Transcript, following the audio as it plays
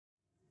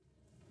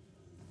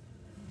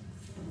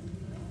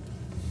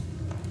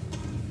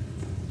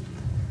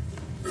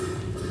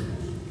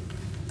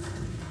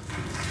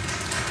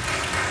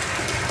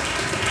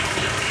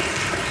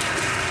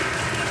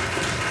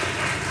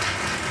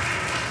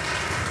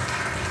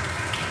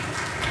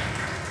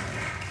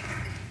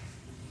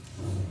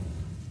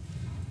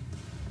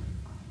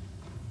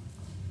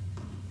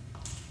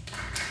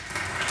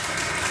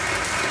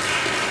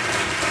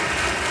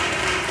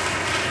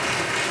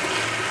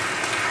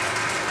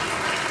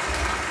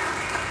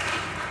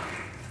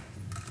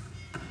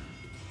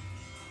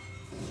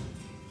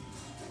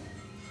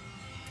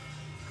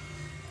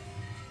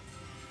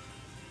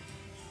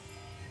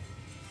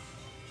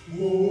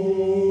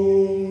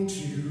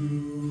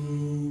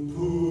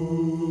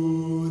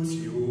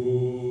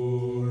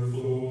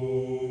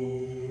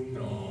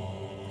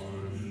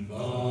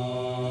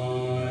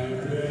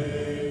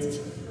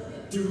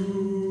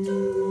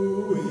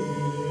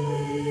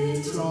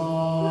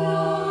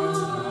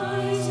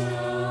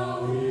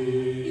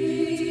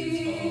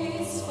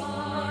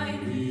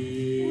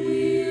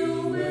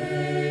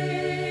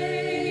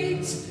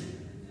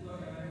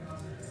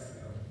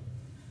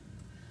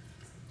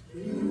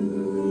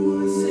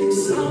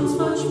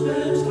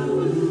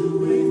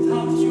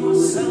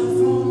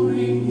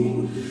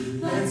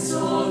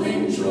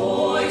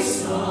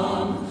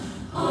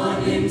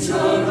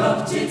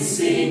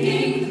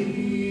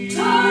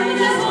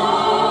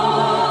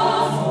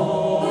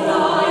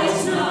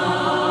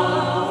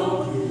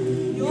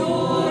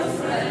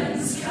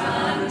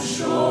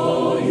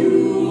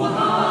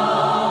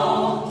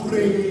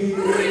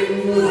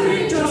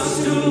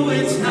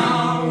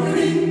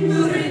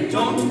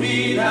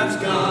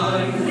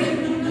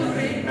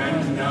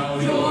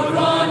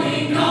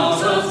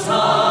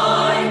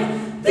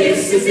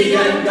This is the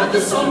end of the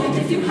song, and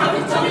if you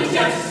haven't done it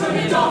yet, turn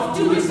it off,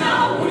 do it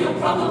now, or you'll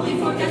probably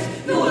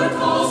forget. Your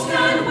calls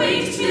can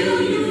wait till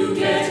you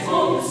get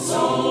home,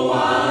 so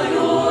while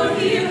you're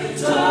here,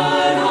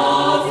 turn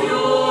off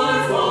your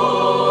phone.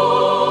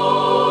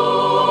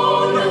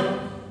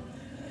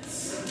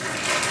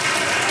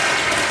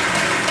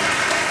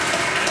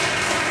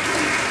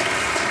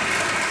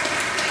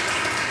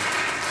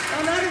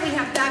 Well, now that we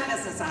have that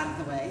business out of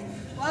the way,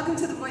 welcome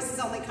to the Voices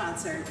Only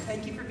concert.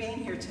 Thank you for being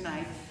here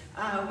tonight.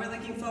 We're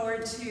looking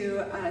forward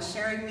to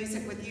sharing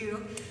music with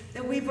you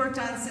that we've worked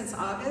on since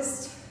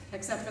August,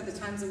 except for the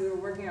times that we were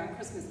working on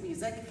Christmas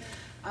music.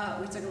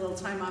 We took a little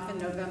time off in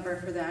November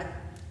for that.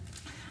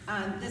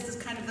 This is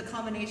kind of the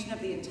culmination of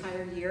the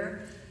entire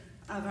year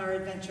of our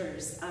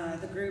adventures.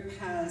 The group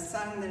has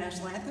sung the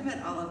national anthem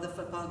at all of the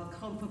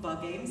home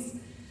football games.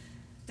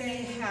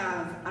 They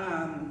have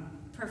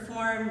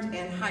performed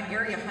in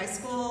area high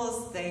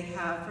schools. They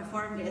have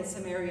performed in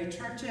some area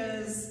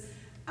churches.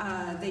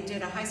 They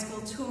did a high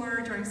school tour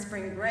during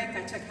spring break.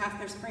 I took half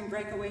their spring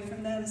break away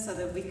from them so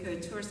that we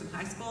could tour some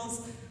high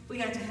schools. We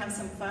got to have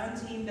some fun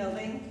team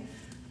building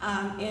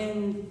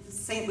in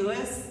St.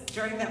 Louis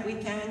during that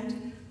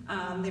weekend.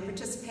 They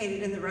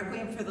participated in the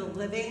Requiem for the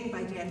Living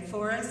by Dan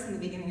Forrest in the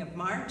beginning of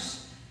March.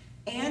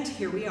 And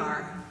here we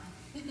are.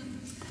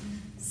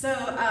 So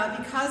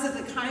because of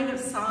the kind of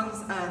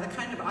songs, the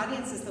kind of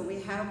audiences that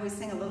we have, we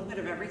sing a little bit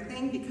of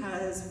everything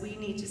because we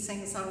need to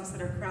sing songs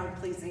that are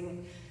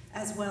crowd-pleasing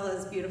as well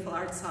as beautiful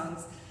art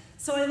songs.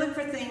 So I look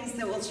for things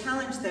that will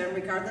challenge them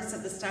regardless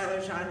of the style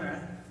or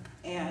genre.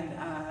 And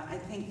I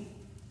think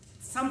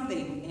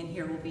something in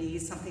here will be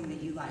something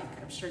that you like.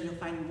 I'm sure you'll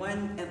find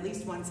at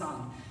least one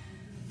song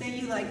that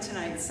you like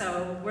tonight.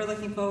 So we're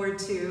looking forward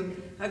to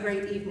a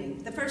great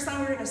evening. The first song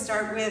we're going to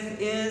start with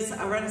is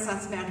a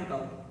Renaissance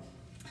madrigal.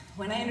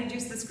 When I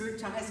introduce this group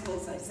to high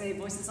schools, I say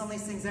Voices Only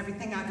sings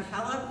everything a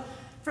cappella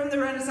from the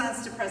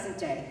Renaissance to present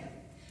day.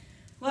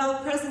 Well,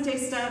 present day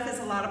stuff is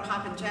a lot of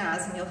pop and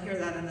jazz, and you'll hear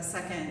that in the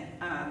second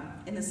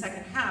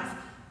half.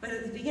 But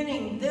at the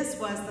beginning, this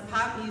was the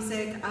pop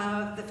music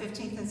of the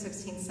 15th and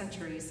 16th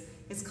centuries.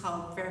 It's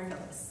called Fair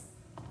Phyllis.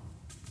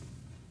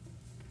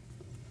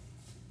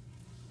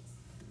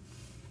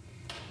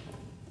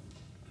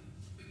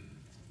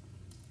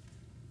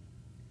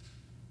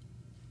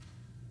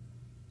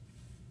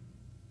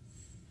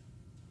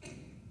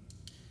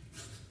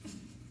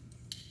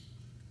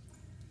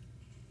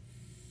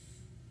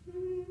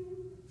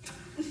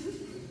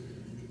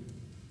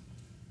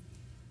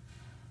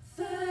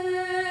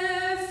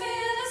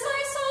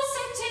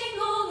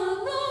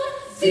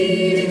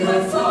 Feeding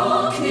her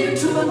flock near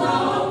to a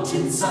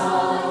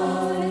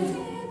mountainside.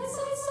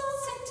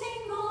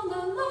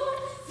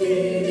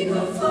 Feeding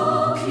her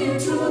flock near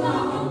to a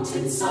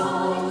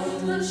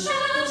mountainside.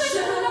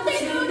 They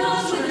knew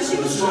not whither she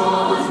was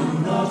gone.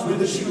 Knew not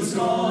whither she was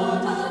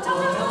gone. But after her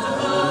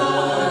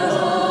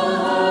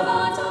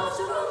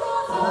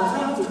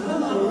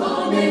love,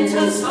 on into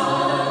the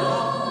sky.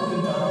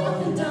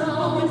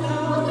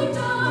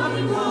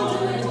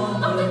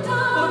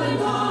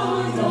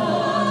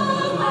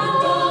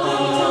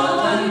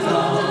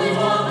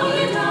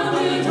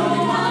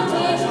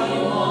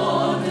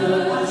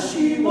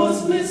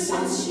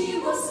 She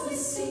was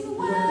missing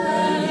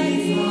when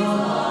he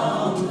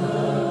found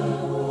her.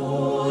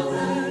 Oh,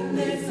 then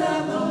they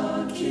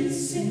fell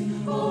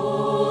a-kissing.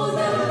 Oh,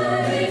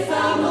 then they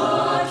fell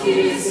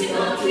a-kissing,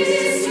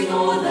 a-kissing.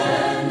 Oh,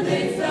 then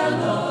they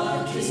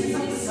fell a-kissing.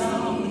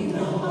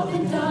 Up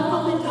and down,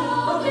 up and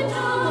down, up and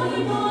down,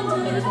 up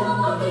and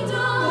down, up and down, up and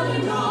down, up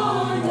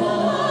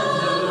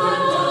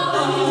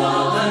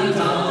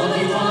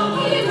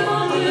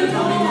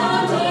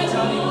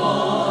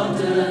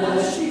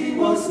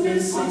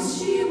and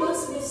she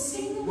was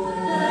missing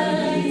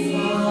when he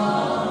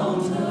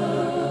found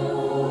her.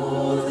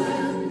 Oh,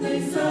 then they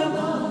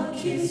fell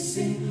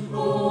a-kissing.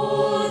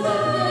 Oh,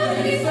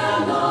 then they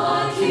fell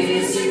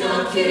a-kissing,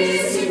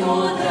 a-kissing.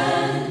 Oh,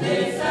 then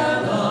they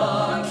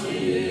fell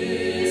a-kissing.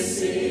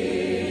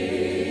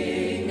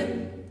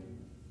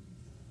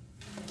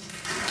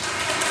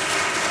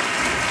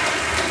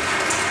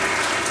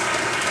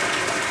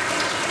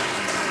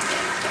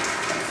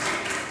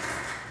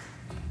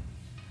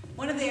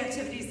 One of the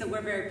activities that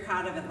we're very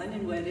proud of at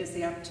Lindenwood is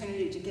the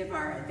opportunity to give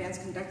our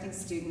advanced conducting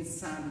students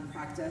some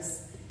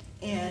practice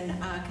in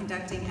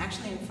conducting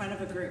actually in front of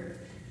a group.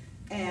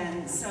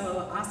 And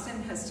so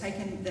Austin has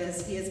taken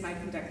this, he is my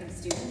conducting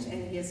student,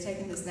 and he has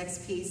taken this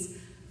next piece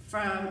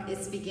from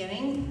its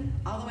beginning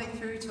all the way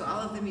through to all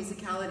of the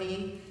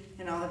musicality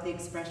and all of the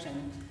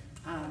expression.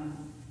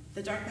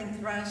 The Darkling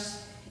Thrush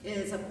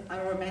is a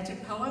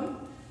romantic poem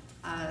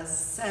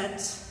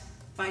set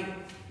by,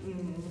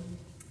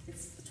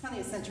 it's the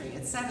 20th century.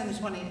 It's set in the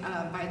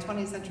by a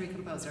 20th century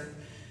composer.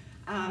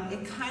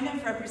 It kind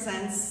of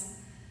represents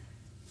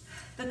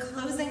the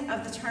closing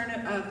of the turn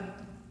of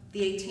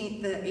the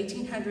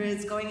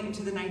 1800s, going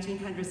into the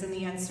 1900s, and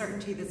the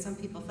uncertainty that some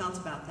people felt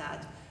about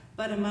that.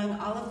 But among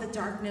all of the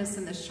darkness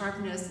and the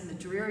sharpness and the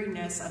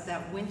dreariness of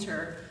that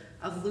winter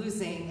of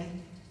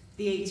losing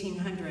the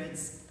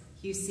 1800s,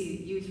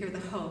 you hear the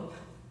hope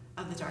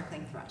of the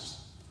darkling thrush.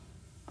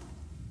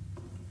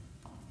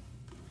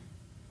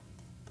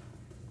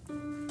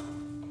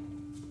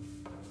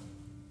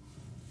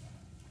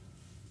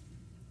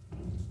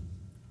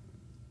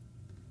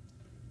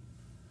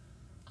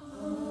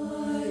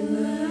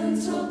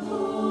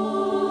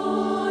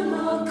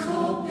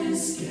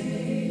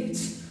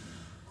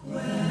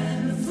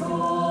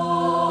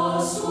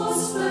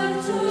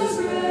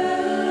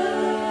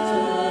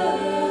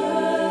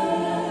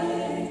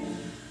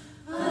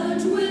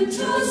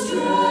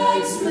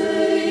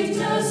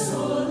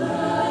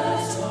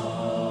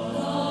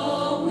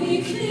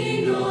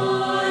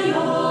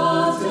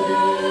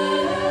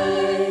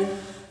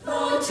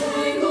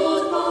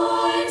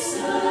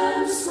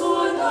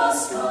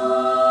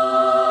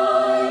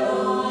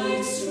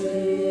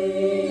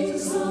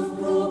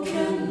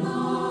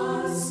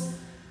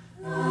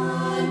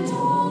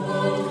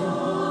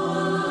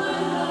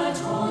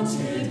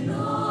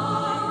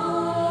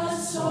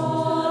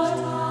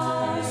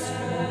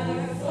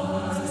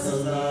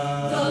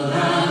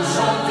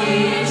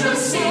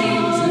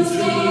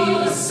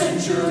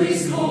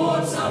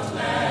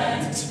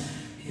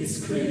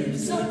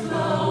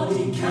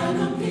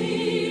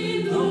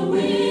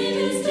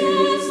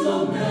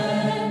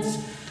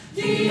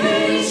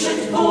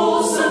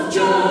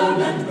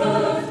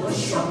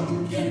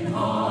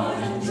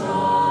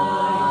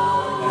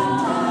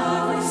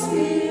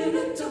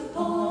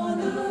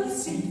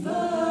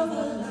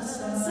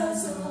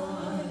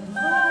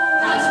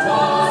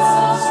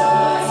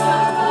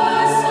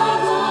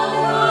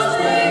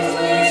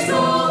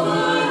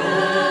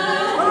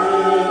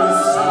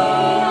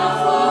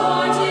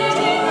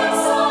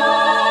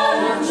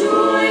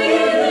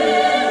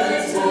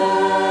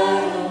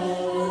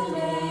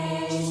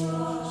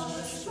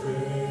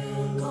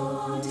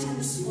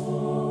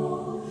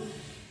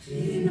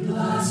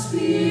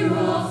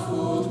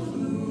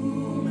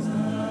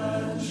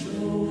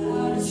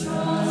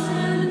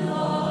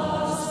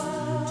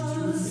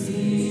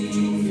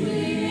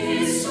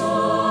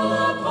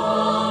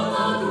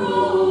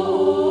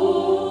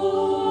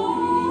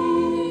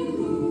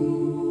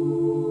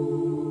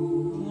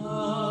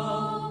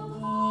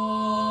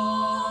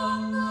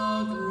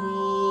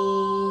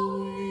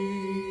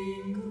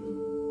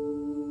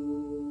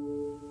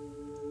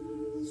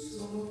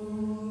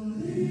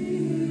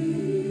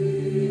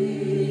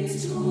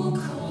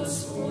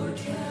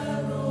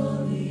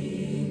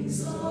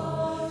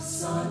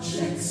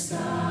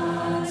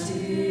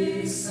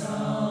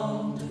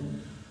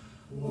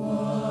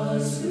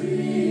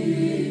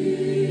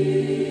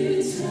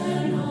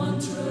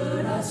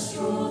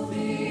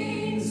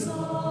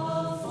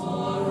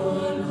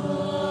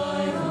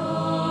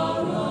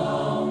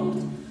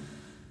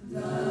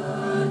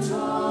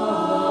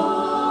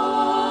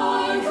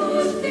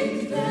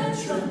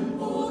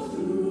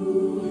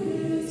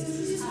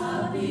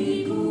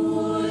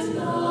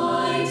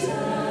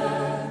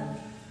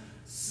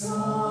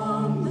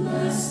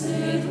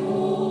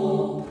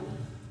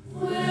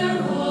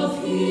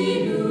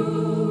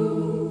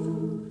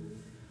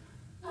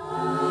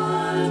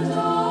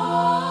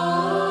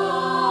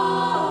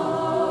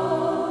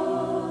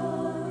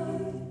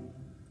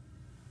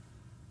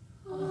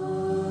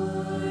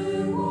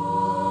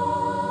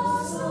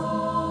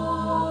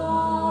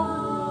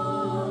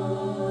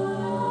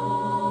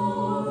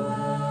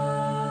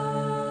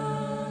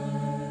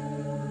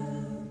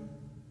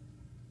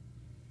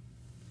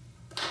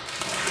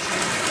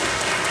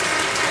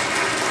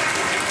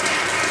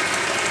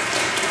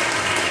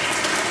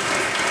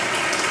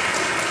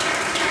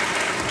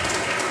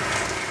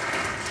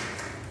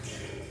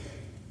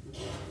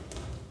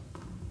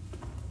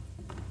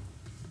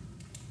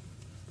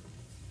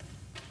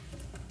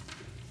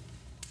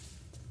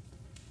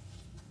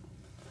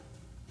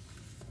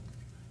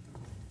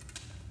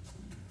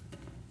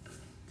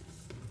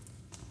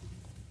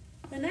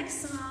 The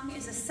next song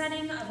is a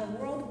setting of a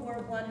World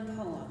War I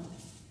poem.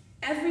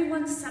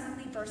 Everyone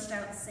suddenly burst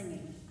out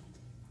singing.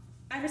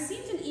 I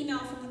received an email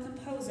from the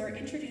composer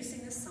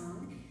introducing the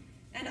song,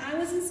 and I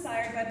was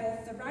inspired by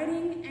both the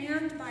writing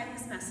and by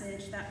his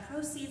message that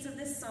proceeds of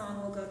this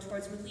song will go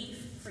towards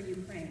relief for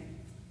Ukraine.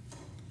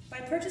 By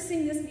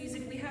purchasing this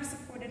music, we have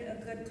supported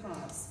a good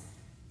cause,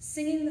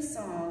 singing the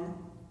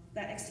song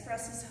that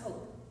expresses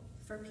hope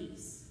for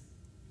peace.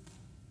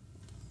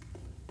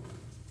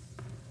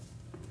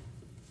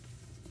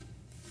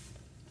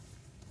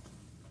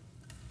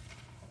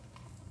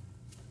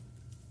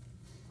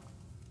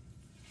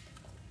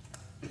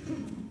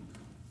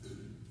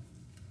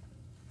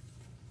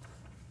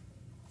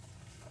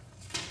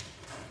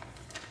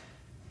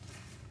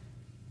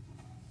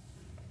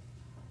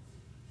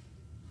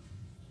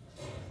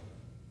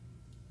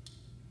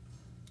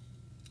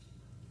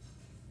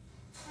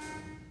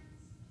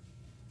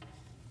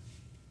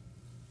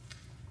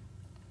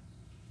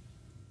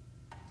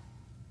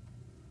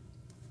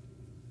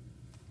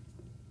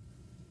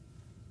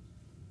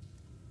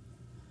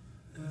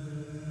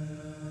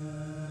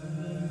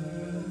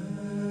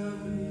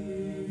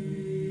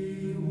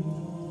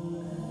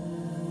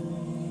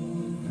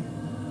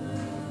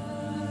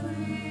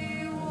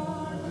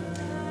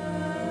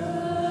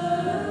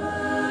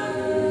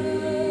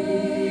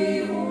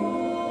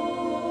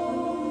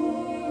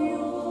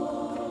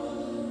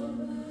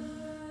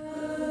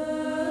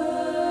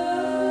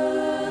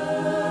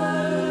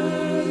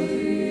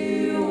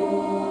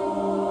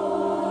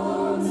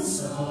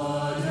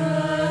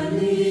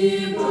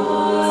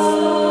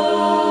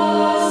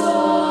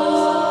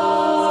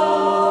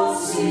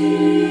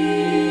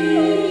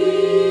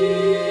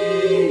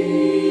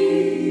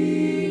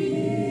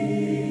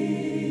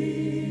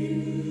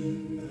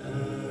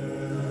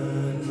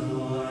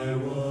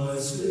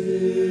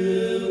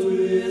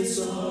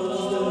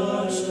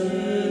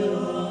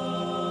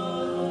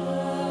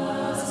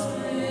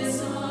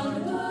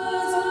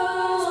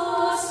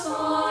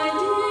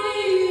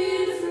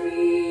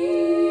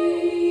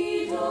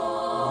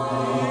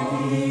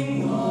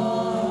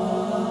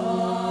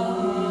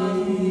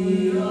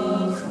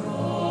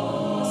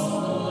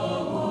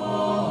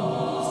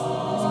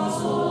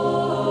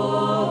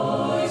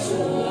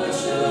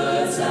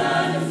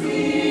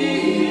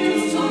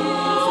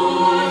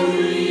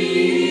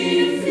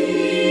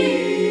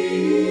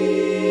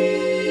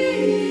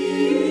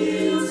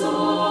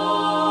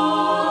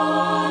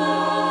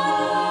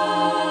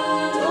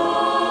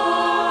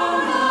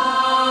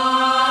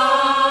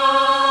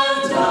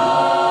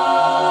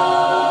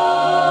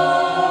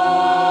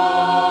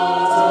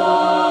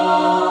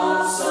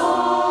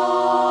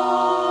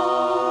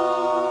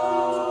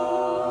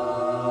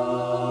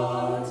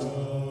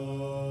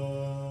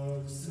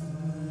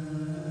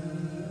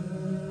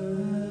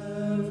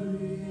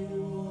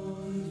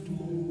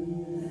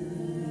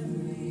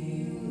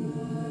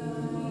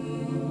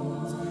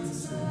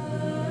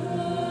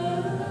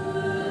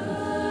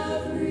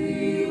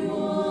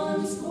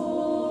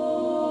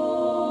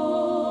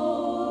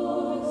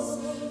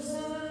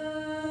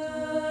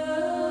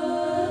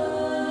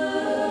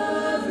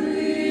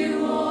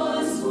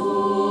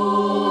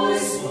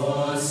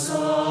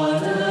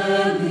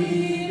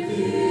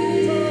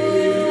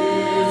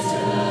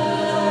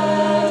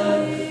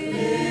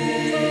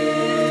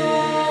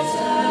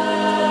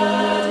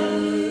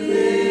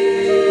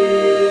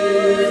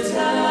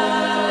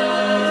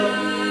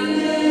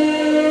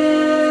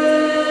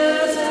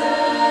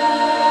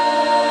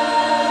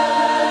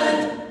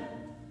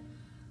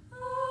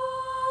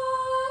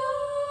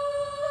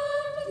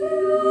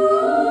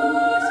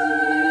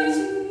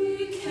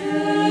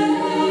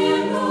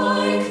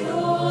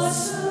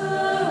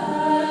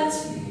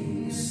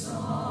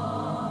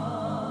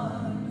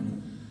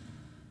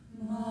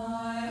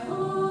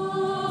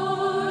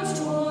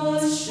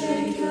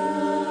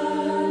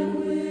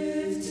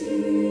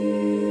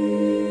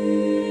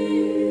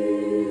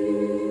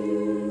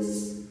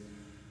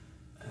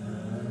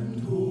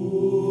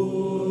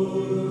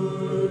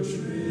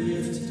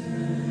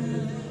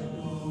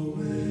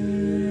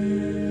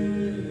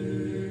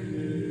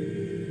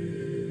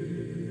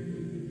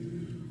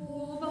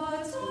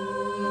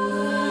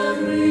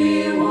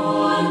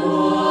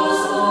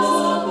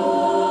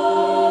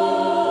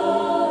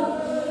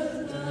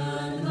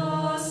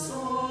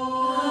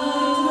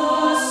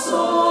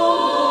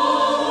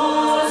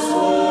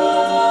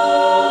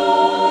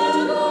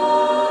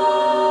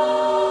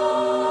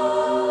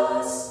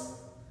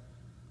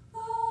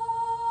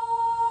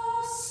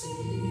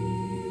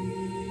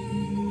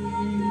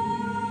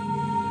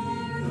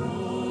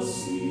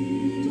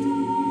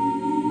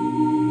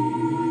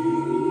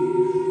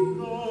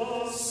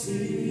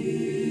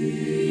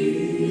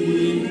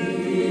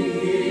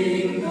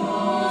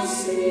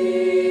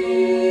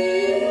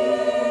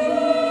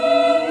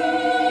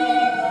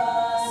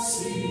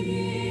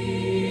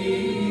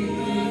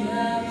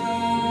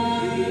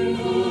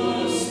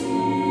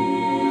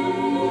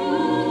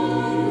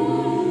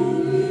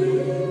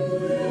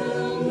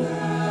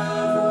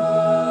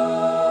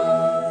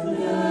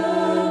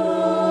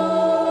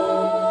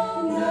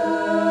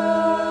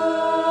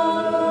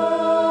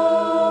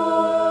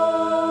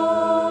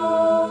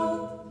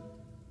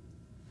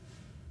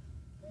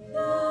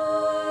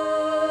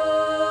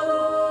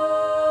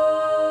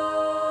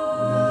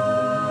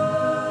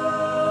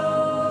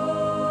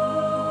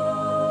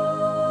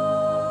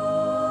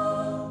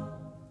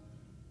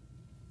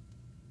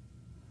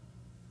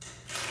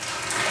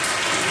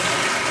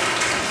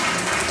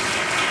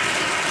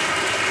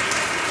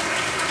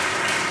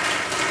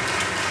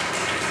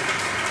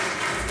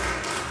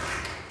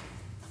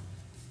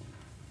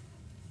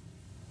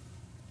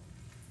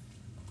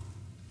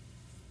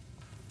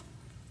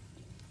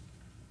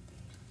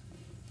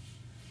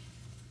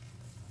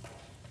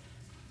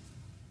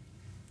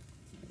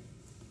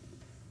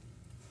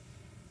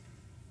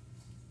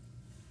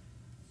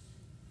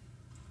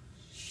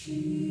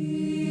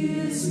 She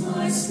is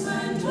my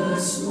slender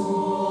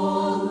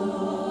small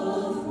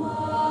love,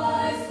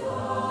 my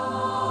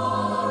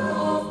flower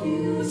of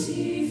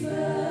beauty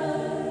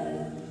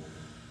fair.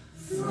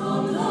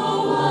 From the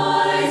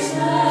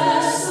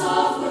whiteness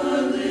of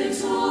her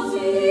little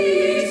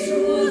feet to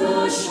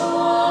the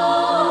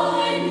shining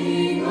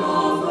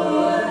of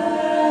her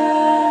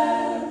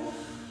hair,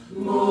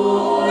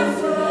 more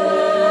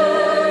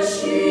fair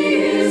she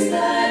is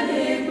than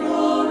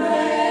April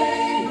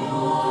rain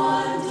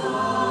on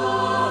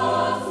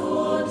daffodil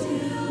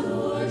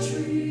or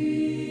tree.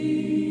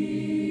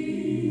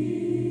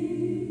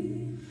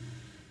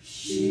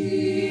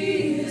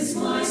 She is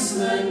my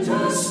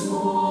slender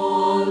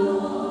small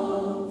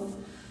love,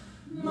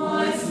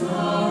 my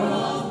flower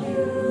of beauty.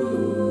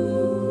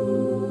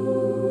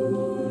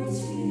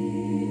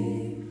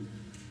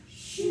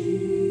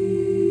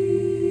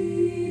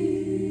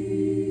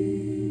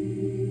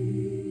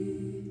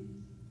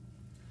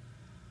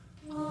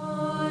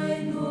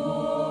 I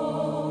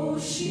know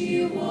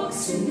she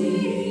walks in the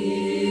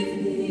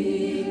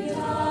evening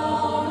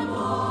down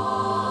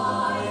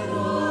by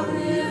the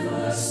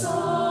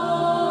riverside,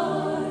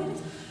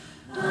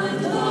 and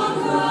the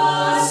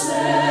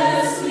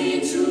grasses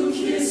lean to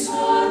kiss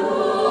her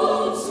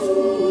robes,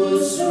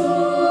 who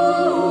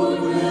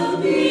soon will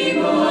be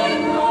my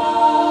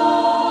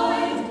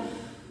bride.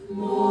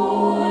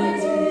 More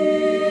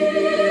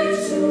dear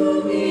to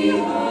me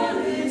her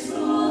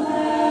little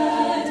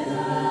head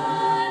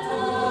than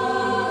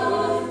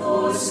earth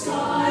or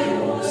sky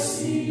or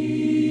sea.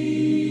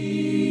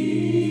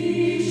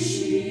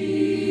 She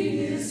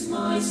is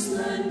my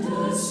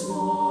slender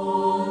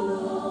small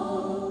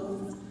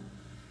love,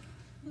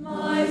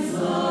 my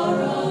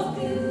flower of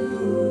beauty,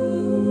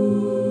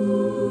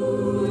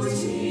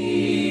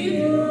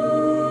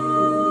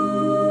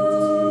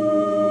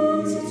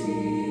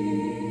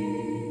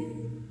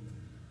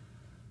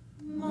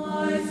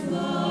 my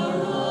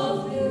flower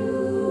of beauty.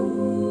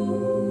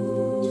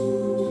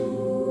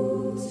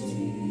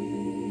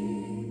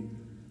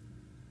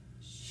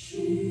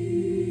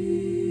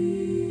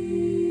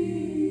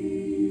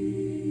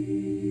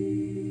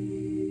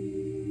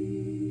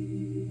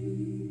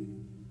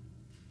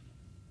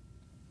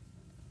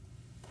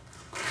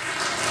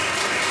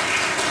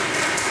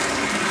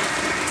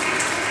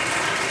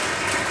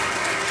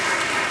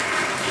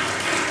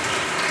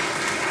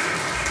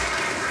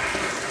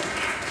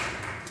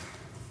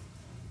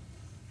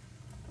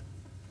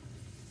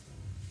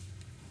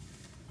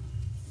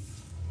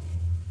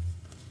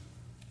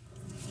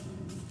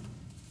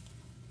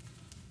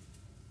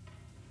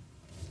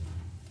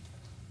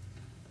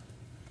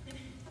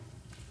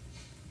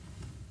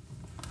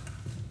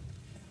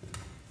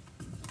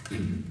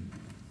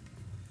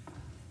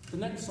 The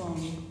next song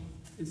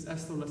is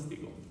Esto les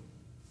digo.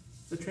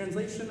 The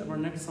translation of our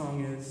next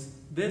song is,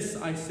 "This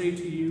I say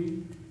to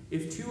you,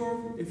 if two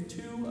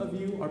of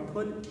you are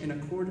put in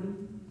accord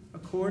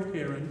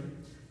herein,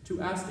 to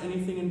ask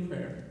anything in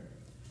prayer,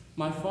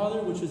 my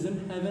Father which is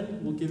in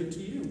heaven will give it to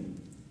you.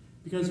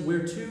 Because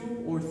where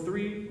two or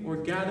three are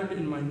gathered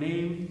in my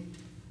name,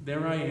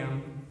 there I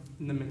am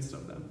in the midst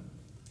of them."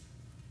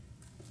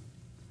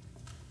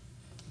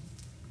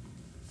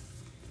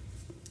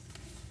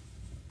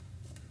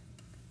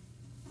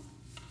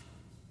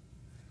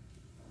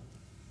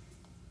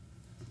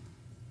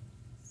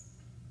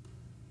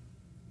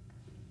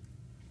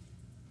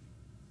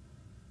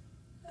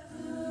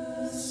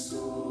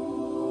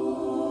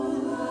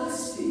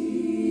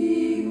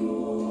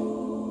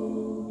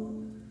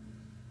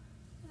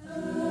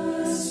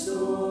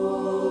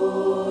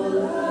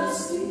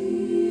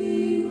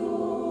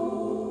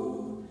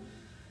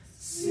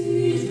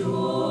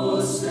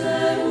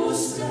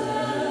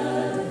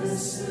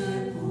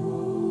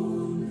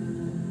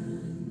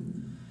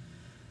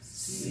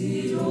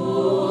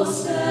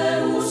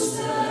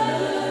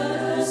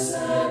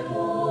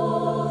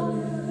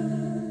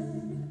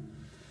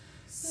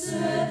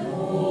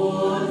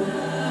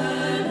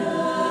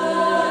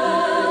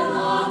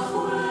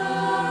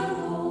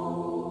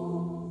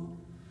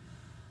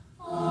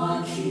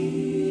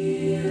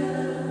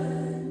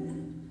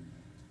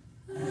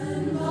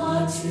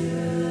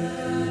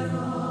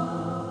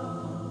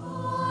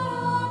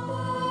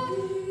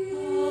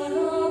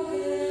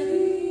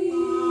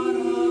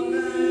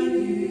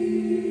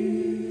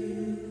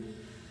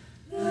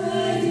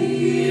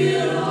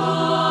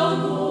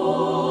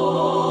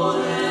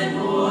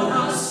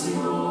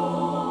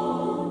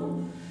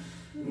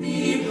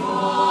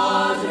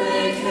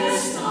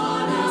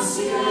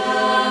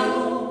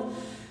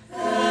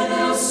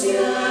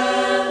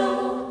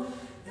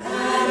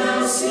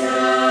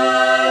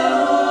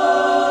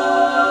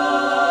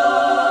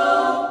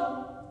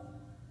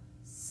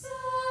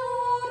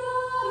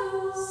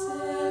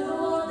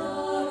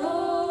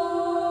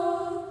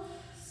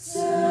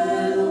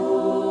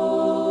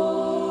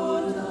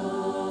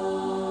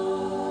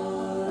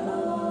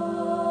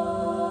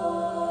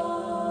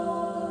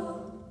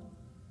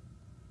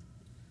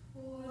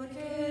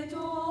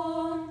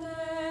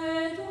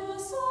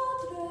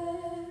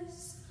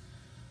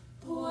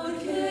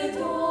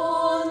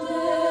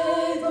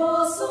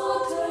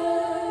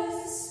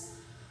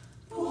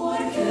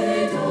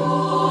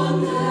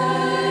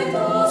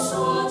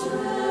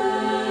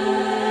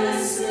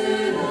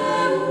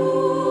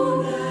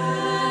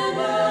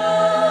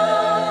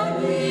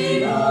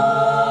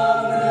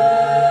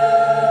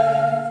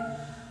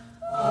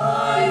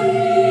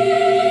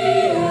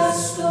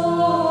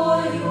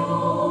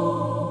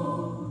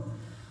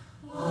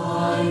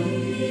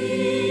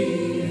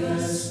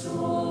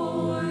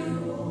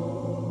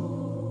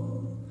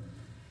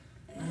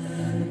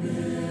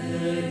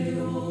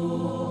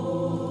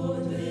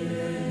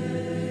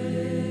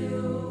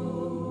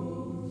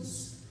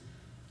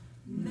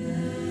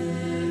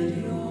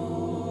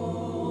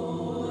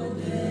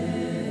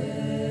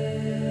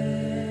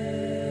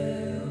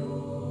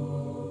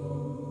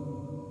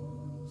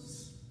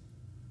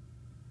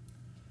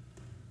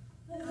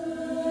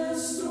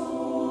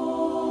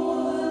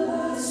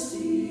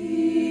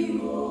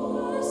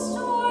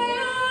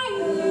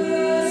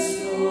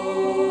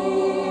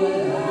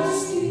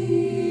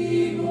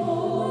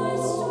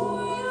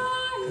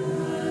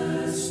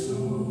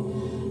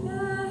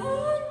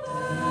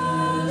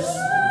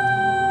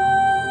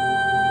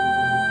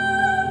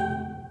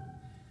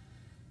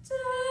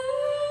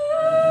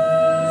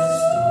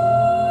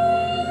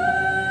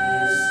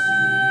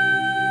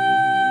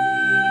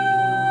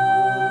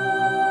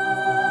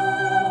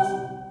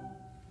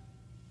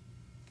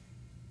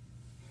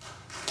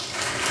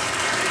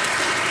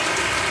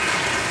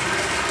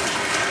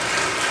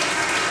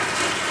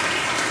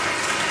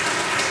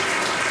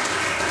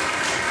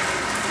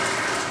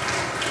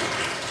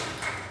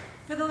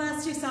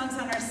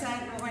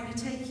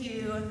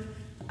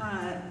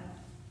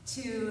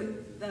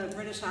 the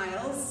British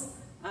Isles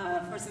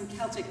for some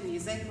Celtic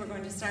music. We're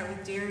going to start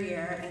with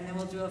Derriere, and then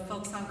we'll do a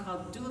folk song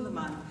called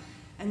Dúlaman.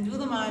 And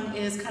Dúlaman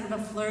is kind of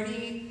a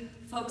flirty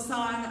folk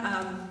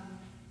song.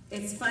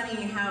 It's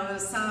funny how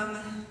some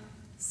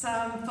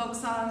folk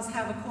songs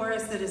have a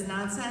chorus that is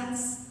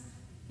nonsense.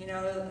 You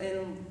know,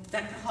 in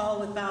Beck Hall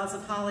with Boughs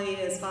of Holly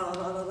is blah,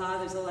 blah, blah, blah.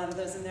 There's a lot of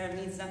those in there. It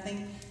means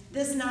nothing.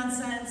 This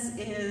nonsense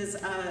is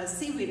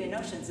seaweed and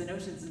oceans and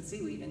oceans and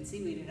seaweed and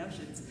seaweed and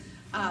oceans.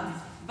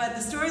 But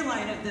the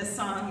storyline of this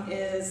song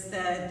is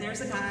that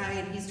there's a guy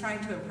and he's trying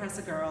to impress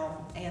a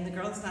girl, and the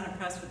girl's not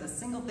impressed with a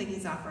single thing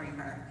he's offering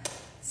her.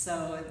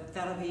 So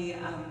that'll be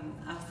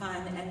a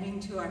fun ending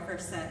to our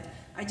first set.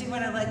 I do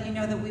want to let you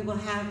know that we will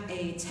have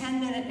a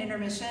 10-minute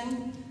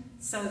intermission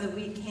so that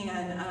we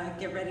can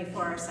get ready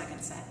for our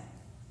second set.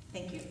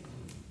 Thank you.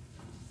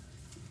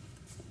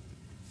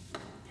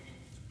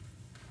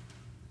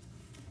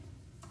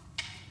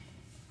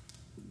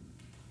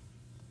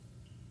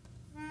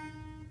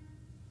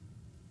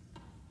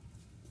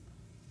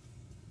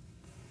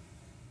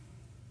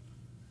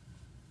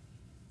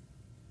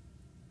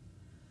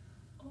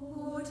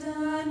 Oh,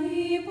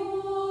 Danny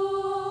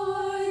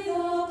boy,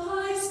 the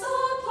pipes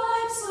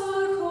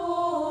are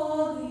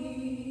calling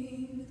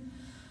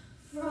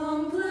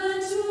from glen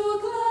to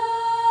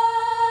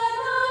glen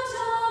and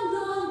down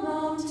the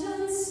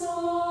mountainside.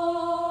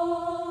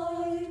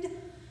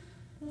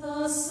 The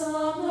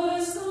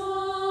summer's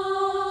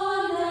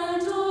gone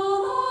and all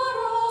the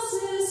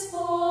roses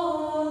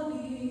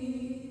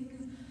falling.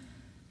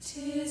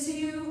 'Tis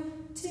you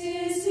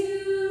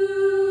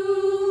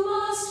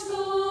must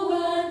go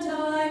and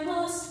I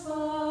must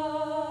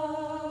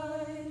bide.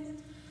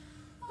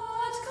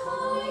 At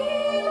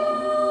Caila,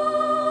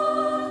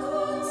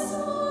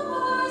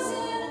 consumers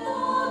in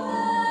the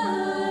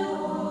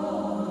meadow,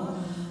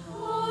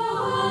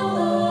 and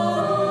the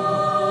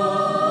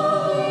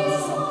eyes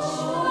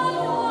sunshine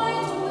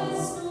white with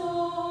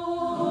snow.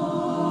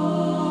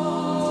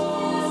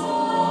 'Tis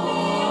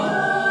only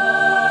when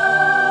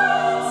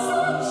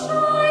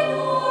sunshine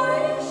or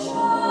in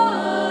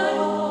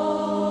shadow.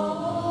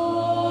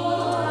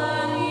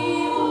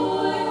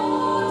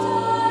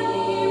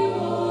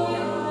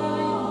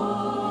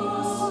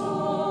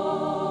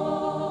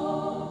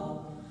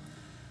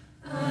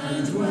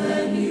 And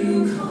when you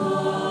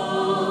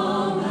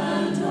come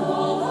and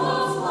all the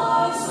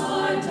flowers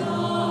are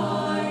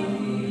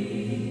dying,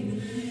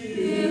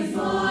 if I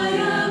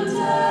am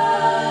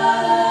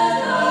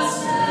dead, as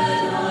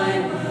dead I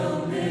will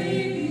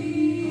maybe.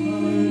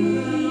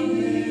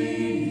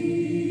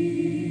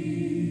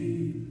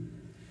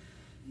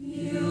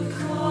 You'll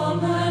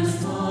come and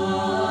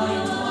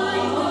find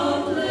the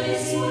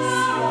place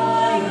where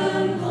I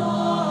am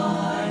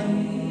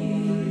lying,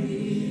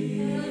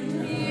 and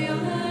kneel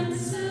and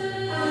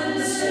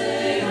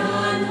say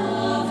an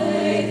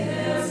Ave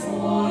there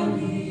for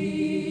me.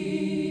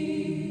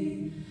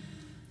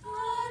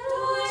 And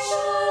I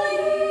shall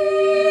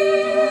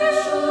hear the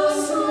soft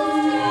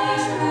tread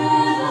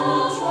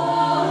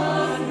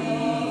of me,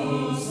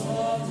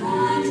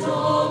 and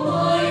all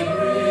my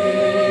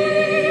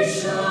grace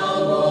shall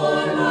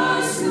warm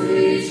our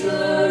sweet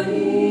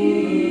journey.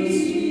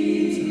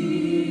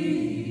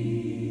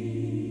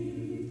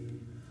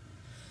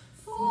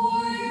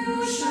 For you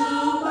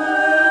shall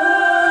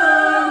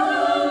burn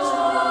and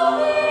tell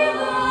me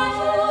that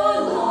you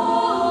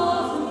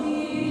love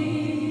me,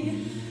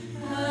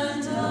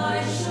 and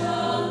I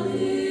shall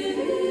live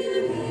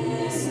in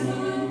peace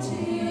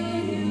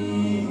until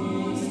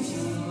you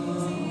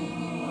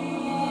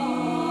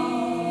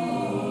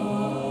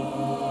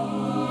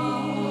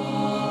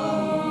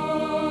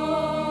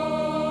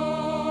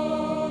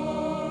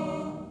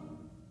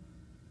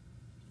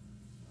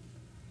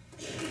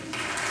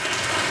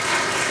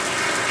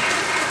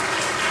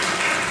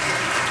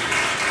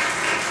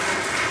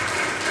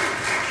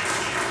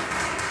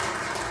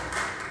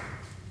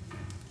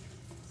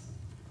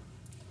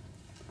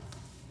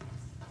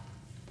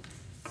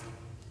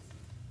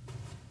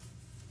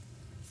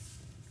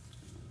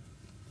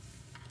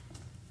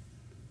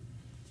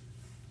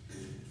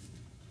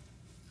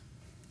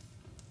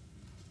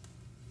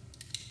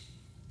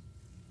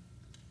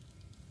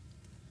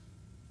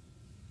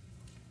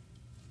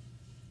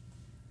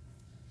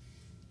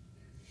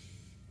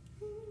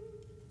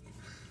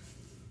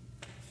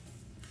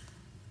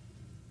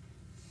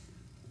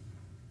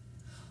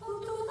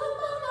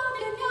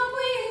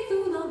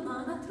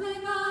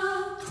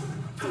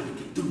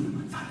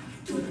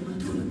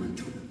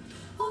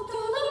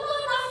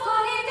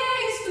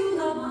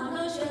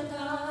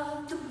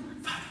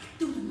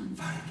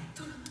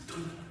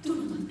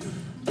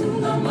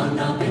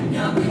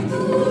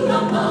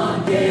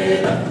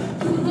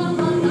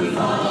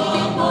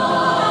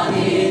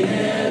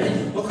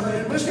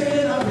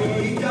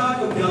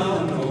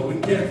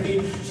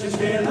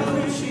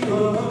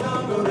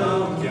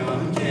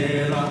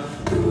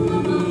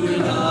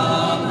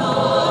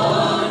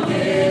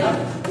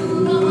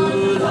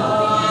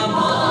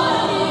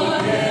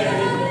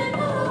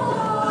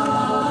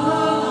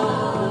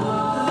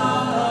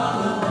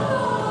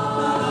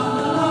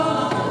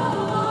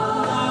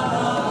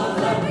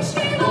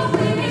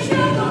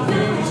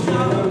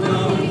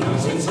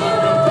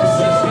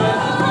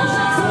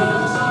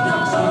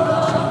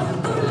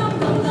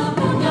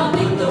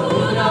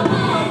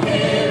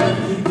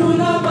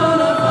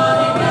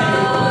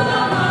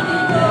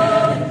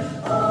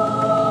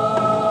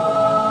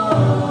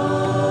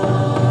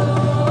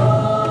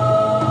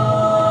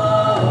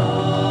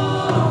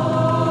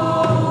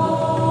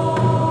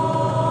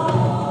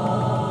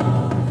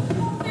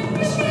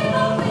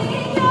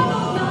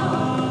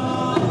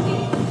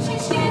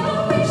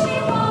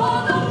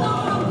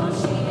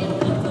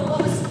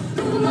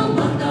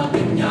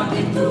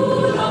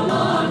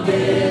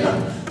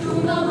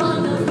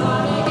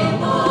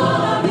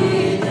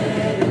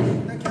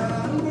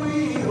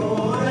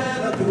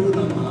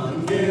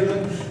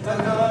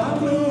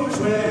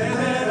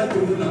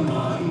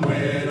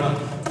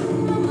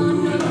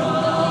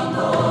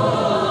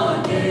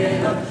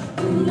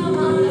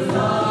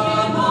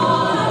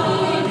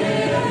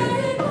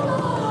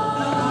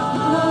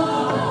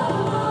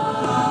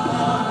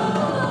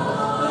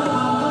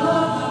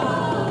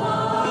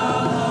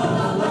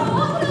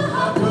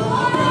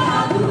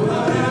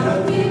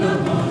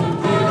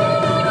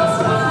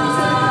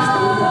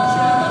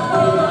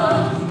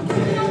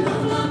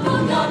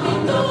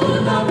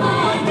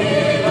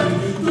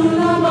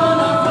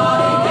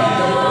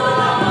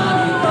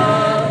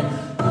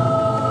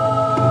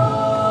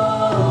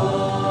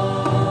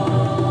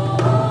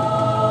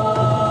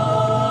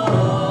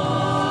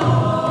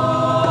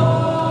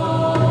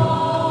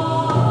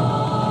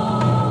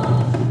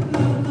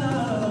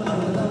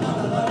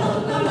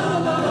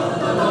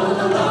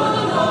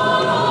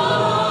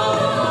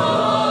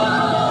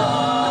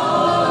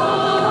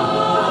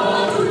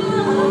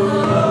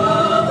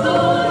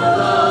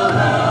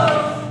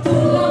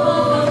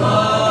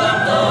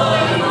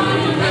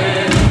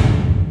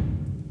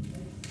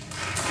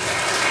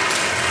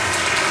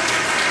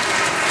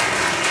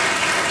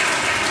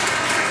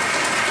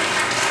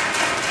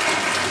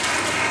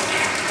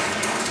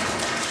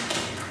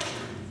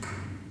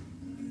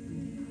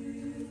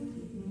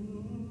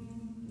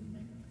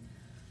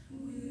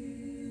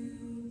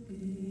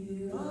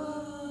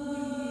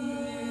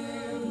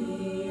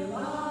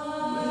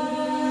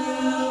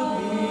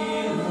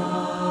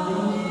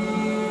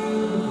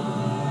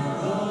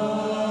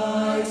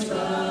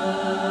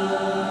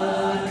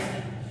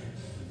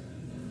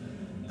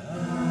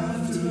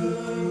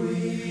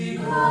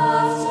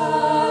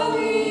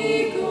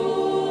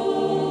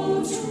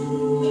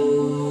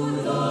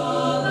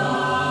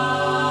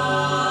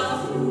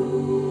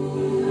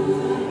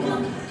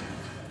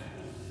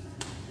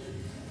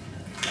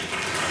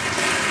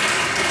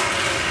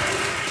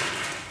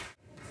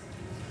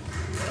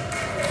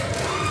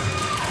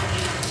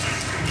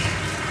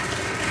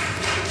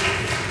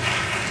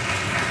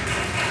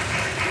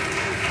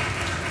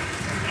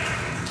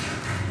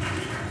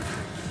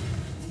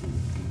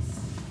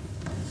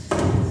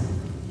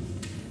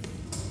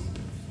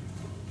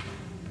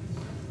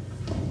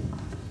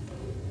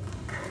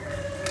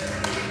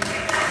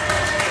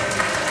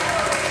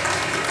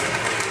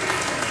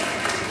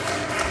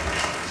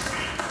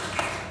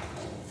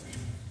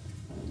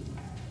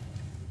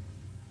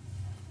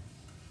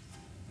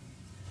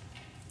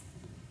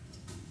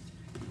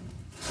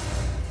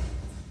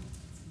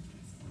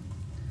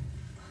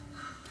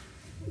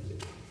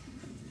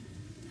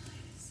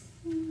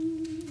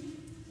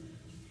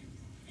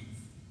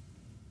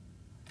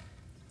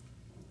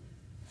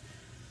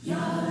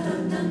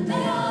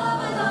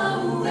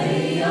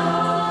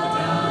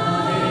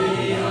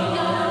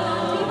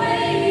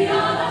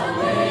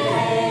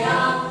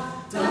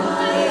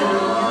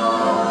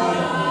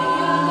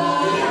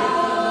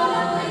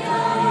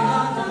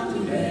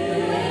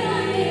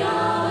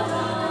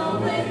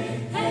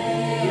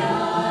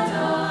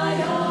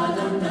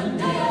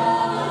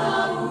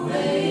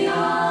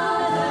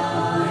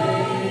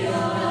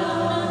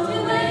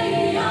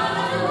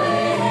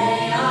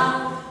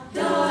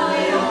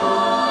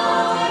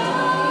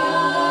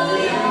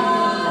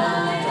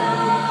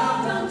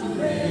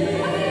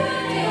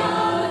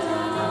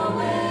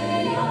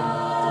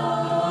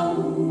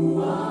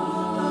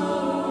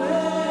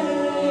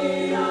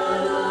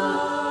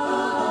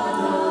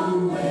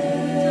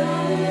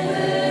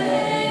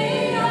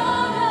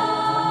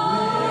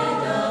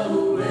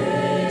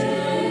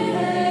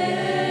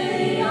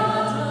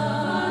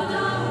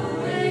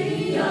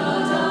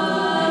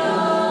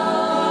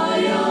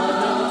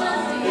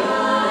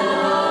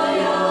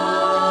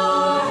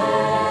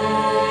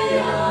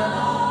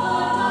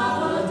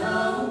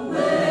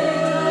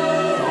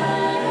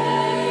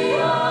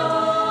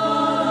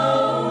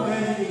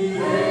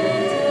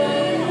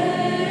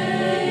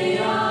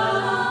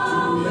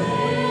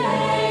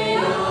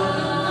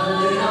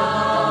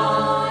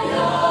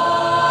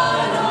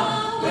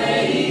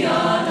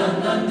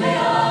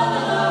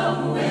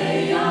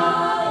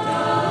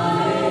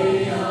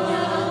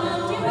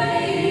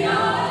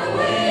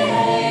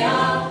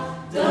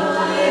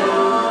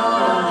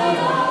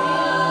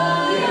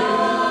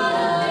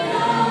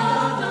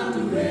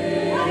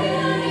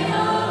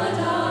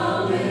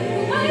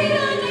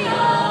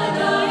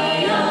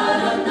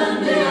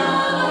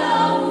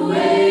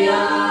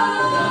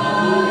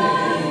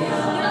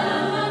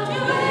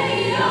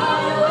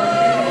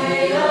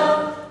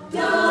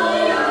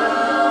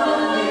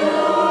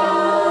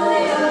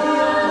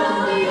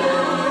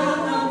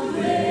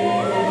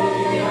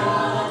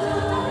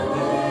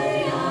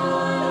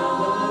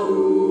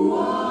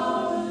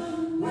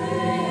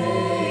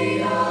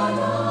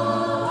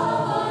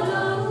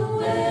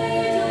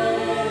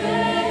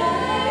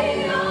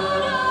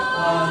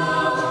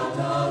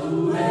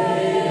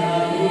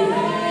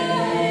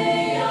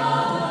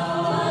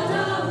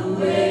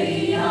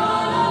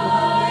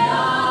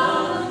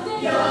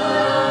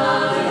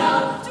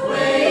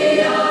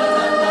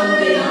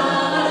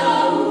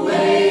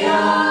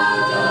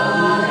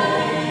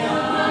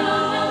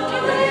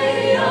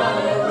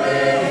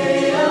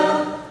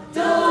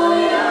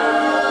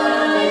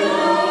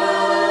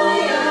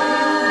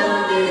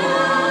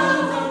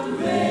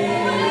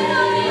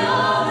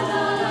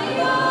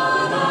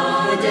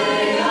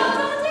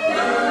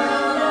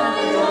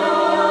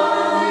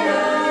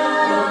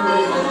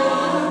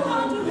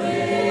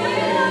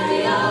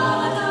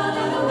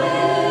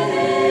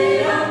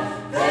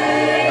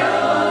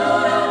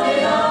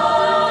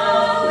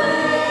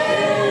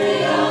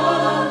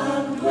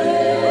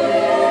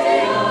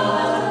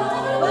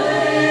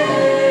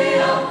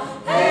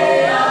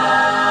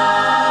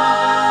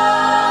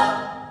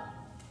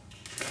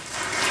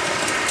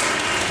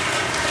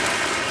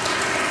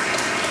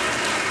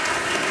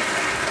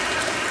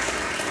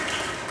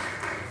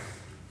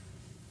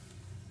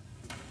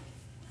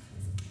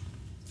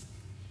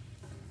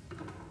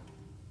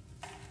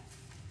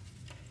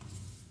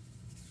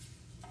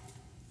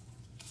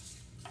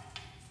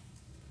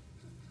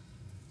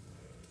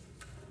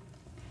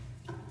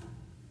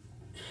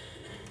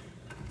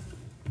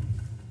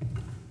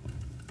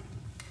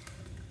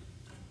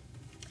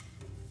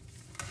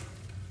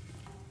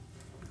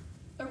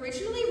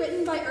Originally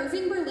written by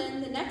Irving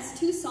Berlin, the next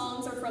two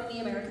songs are from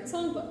the American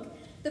Songbook.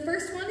 The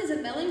first one is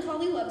a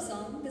melancholy love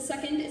song. The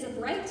second is a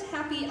bright,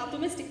 happy,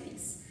 optimistic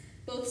piece.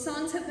 Both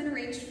songs have been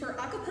arranged for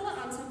a cappella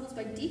ensembles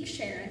by Deke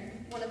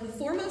Sharon, one of the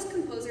foremost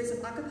composers of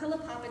a cappella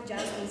pop and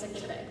jazz music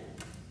today.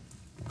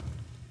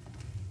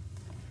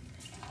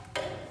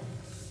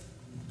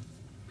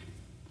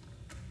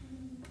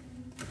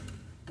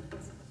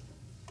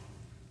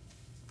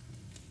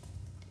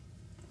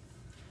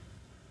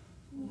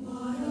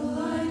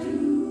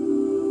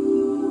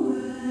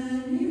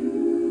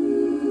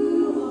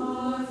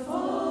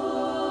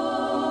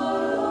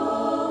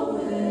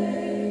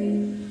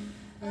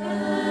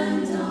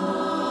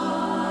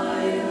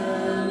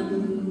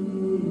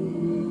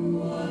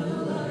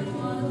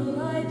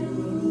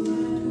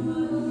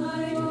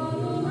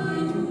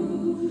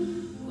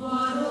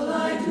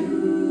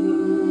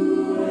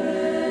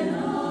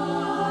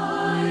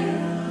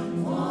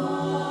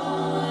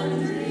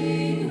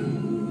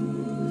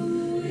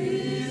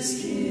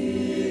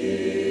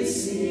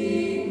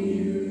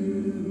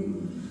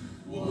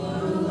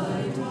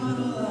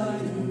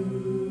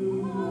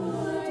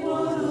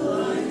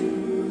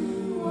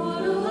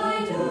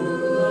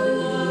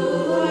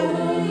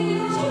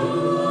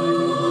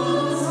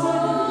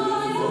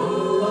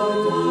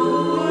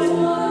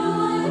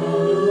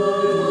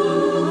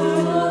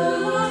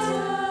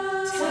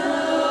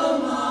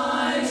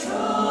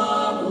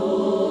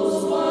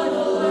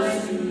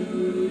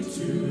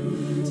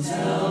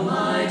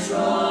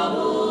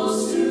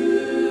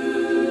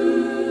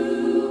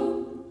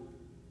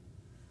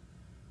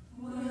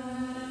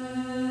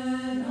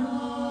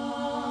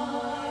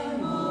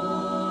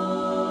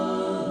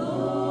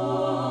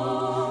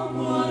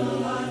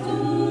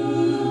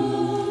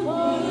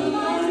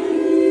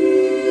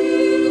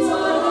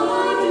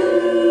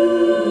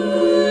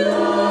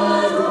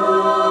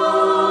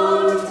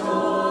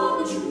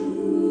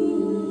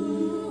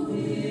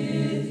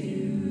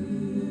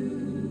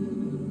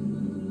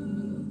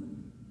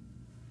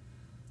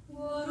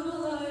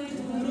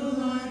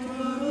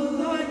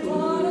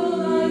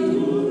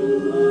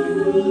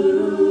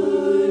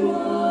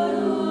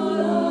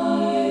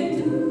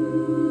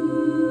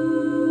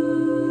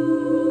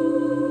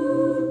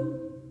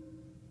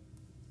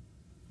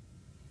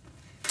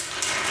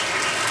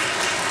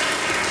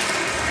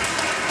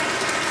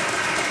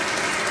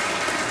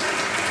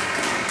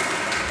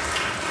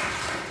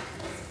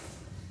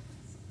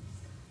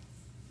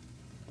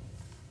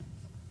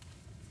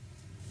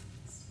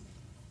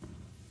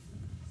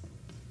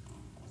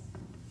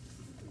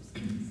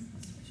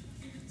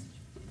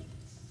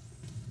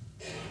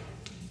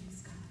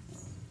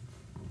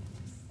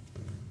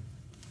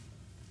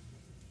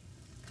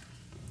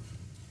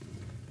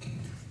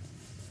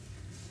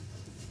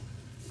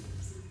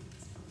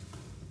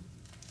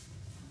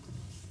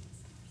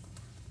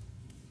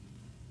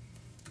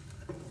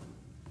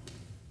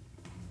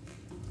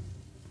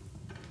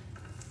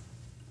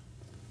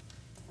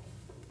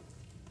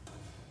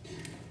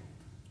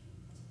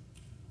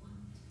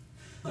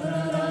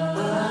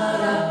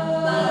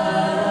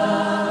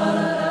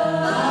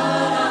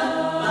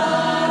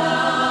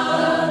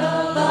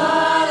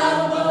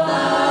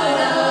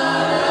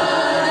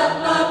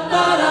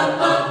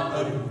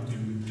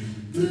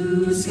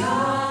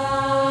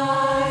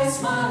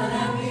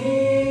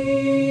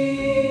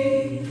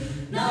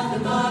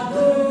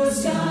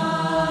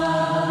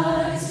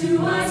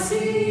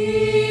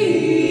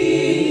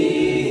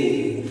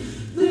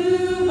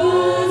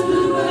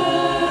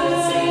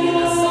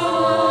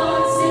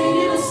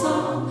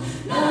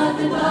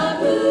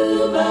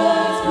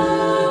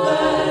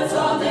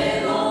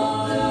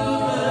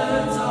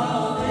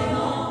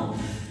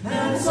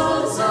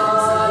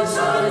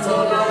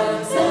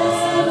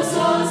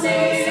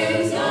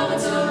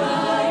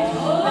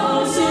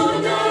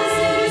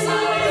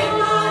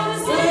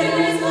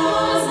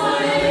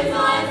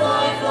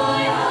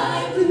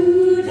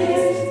 Blue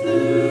days,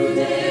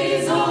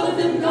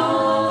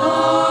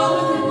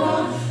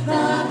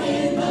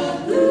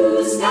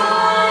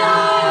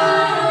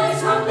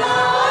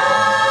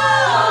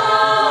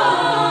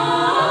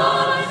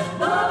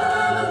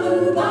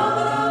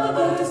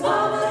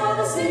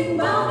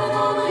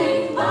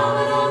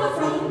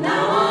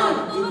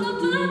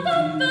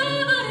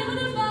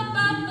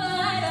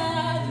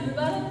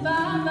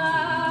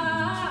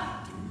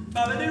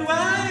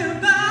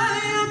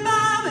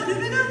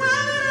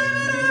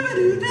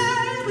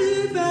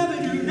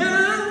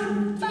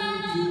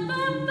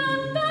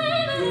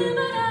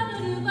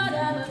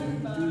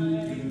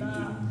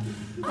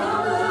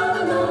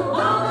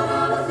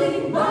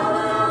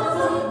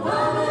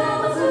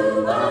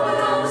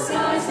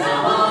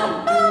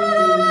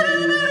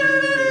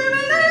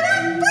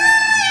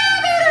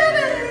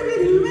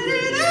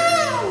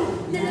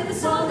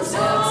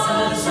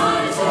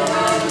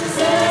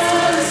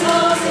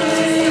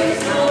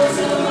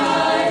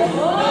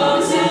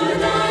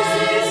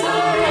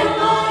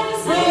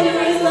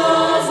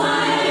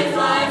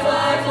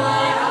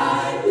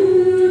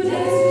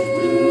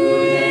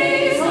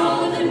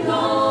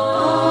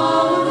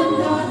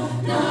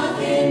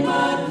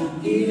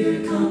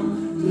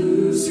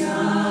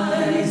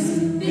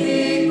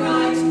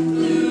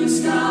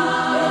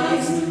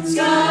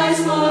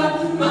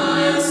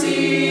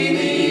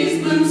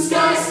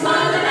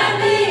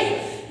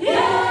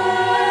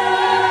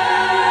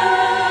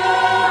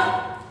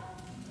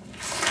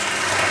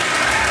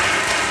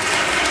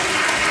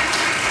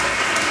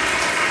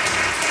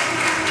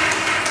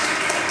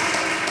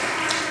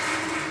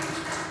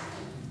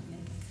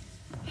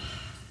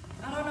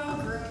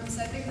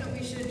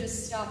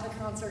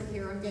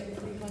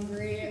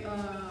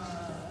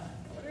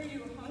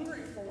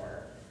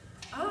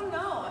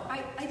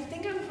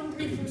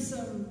 ready for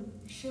some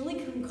chili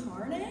con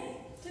carne?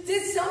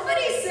 Did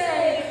somebody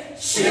say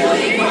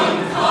Chili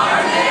con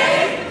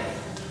carne?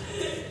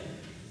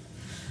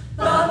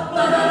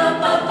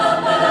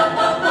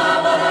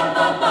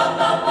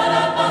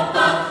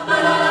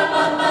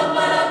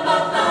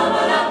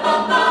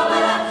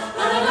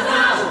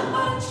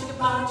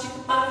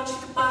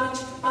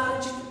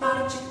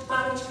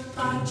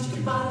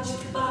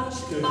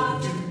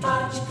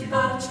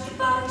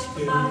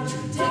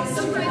 Take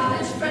some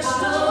fresh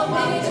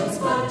tomatoes,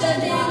 put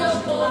them in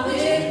a bowl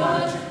with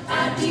fudge.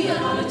 Add the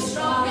onion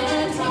strong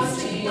and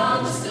tasty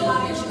on the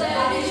stove,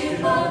 let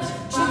it run.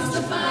 Choose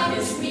the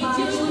finest meat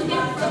you'll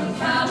get from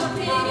cow or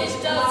pig, it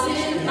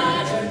doesn't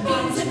matter.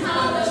 Beans and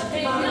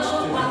jalapeno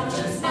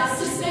peppers,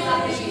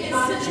 necessary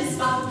ingredients.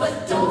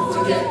 But don't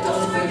forget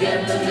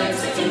the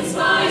Mexican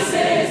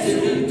spices.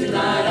 To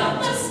light up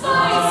the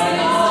spices,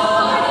 the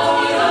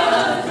art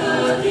of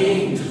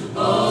cooking.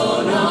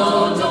 Oh no,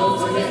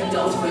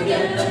 don't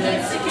forget the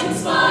Mexican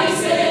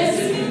spices.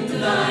 To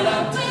light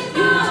up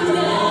without them,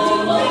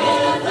 you won't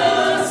get the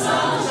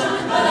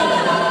sunshine.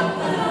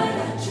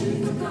 Chili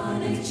con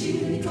carne,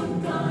 chili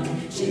con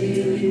carne,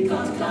 chili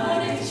con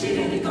carne,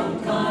 chili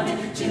con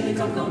carne, chili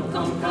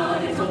con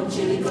carne,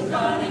 chili con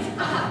carne.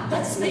 Aha,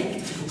 let's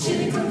make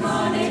chili con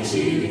carne,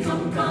 chili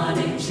con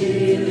carne,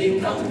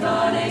 chili con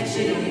carne,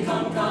 chili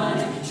con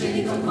carne,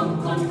 chili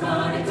con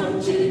carne,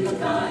 chili con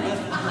carne.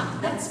 Aha,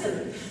 that's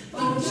good.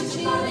 Put your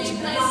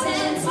chili nice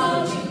and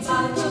slow, to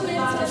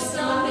into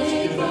some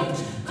big boat.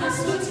 Press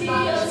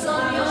tortillas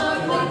on your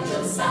plate,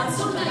 they'll sound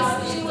so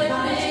nicely when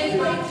they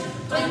break.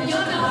 When your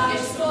mouth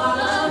gets full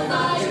of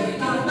fire, you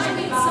might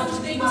need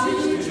something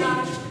to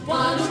drink.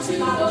 1 or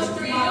 2 or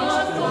 3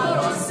 or 4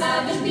 or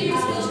 7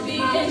 beers will be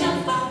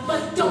enough.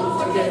 But don't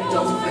forget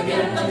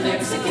the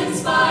Mexican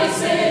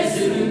spices.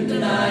 The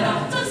night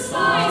of the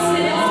spices,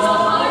 the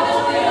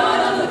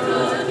art of the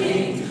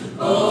cooking.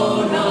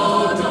 Oh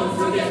no, don't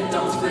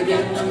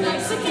forget the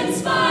Mexican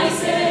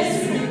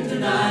spices. The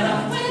night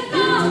of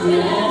without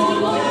them, you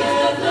won't get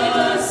the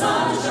flavor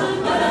sunshine.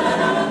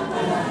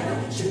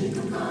 Chili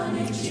con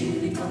carne,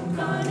 chili con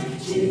carne,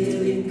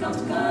 chili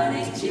con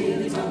carne,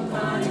 chili con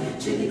carne,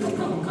 chili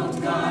con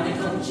carne,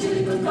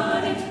 chili con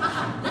carne.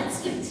 Aha,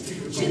 let's eat.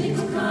 Chili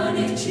con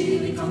carne,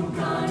 chili con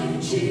carne,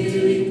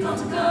 chili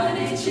con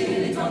carne,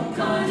 chili con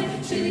carne,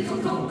 chili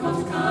con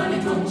carne,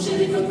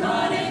 chili con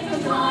carne.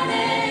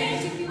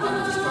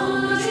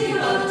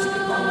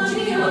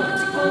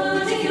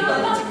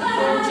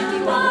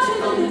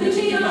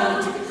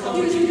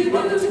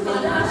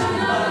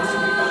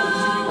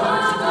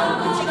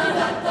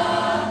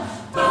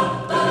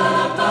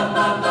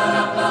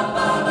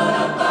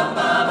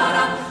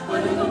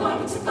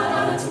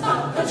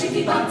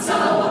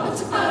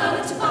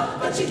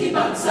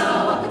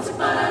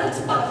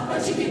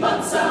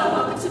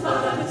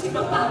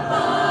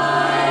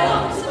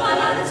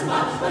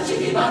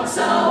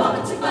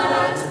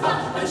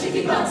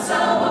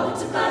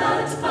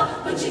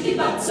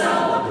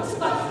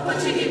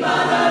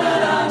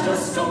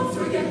 Just don't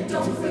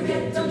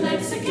forget the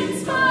Mexican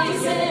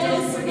spices.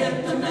 Don't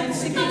forget the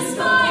Mexican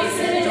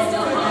spices. The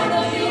heart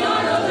of the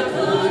art of the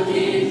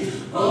cooking.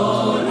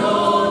 Oh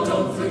no,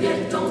 don't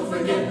forget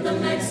the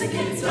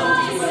Mexican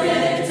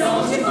spices.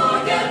 Don't you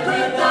forget,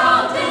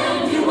 without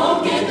them you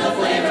won't get the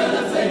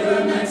flavor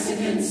of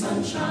Mexican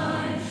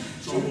sunshine.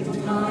 Chili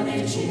con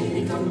carne,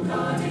 chili con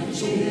carne,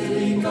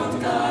 chili con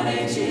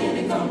carne,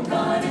 chili con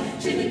carne,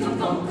 chili con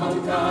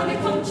carne,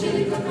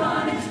 chili con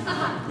carne.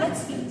 Aha,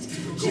 let's eat.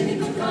 Chili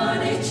con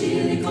carne,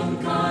 chili con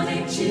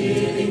carne,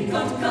 chili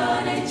con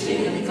carne,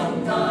 chili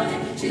con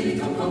carne, chili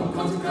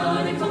con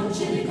carne,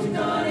 chili con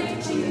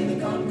carne, chili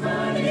con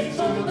carne.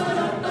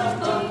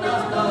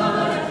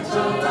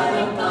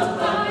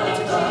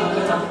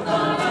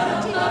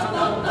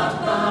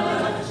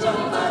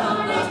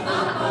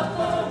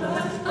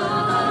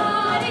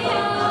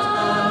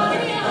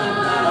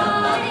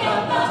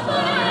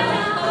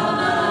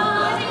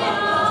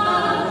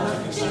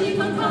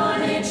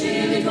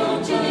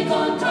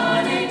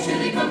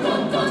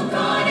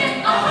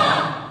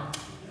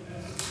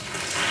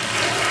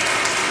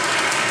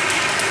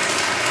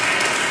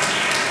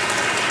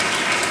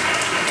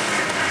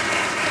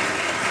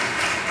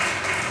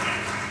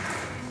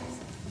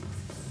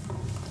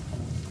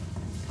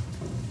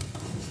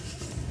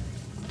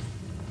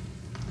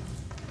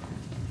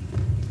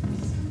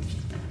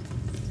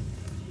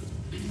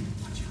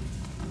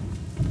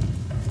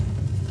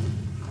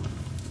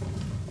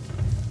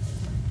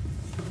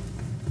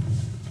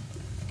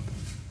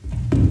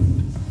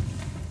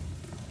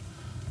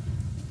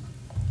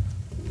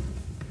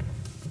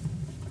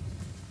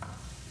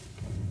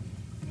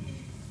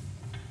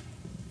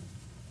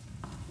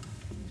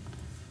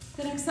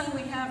 The next song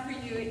we have for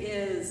you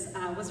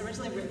was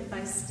originally written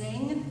by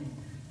Sting.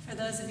 For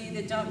those of you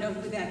that don't know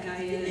who that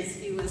guy is,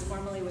 he was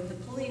formerly with the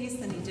Police,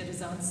 then he did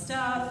his own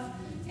stuff,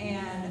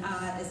 and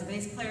is a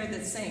bass player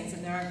that sings,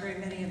 and there aren't very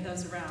many of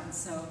those around.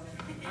 So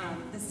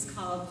this is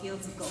called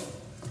Fields of Gold.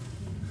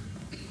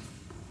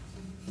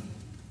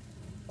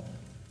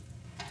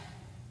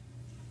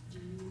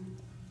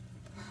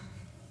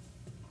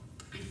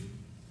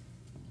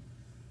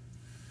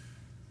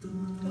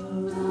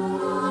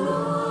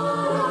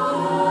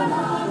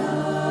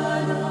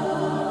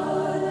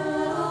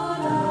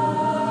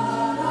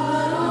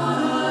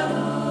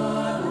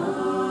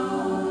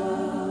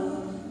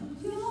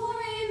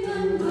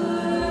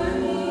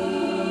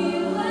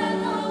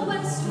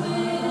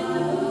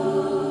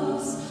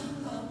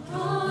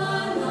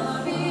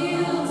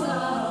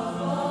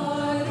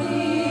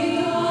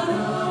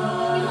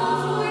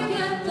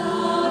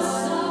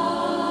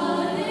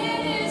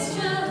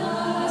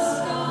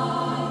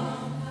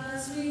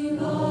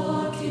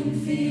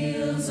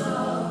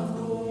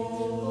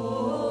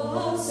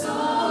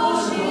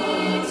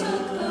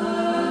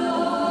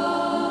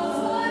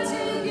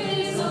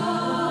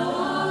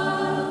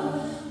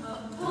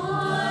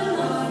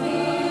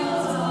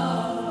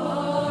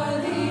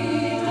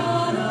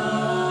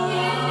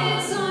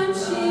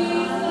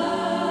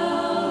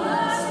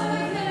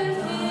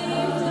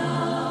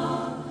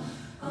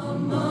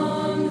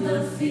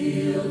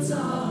 fields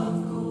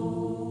of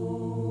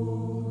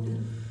gold.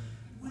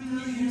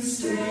 Will you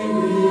stay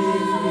with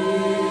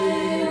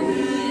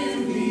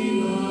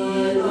me,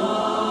 my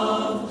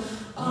love,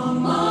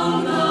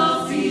 among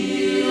the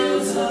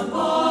fields of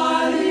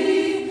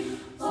barley?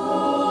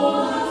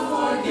 Oh,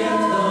 forget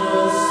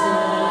the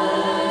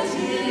set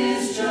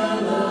his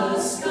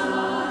jealous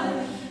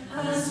sky,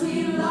 as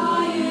we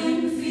lie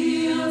in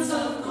fields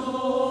of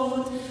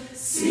gold.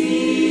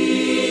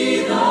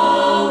 See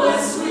the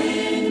west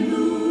wind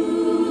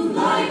move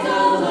like a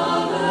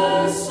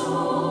lover's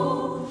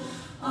soul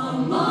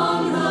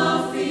among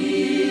the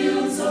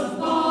fields of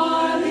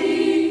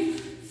barley.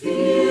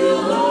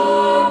 Feel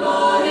her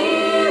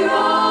body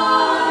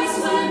rise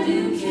when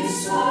you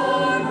kiss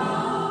her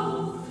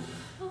mouth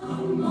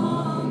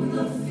among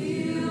the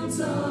fields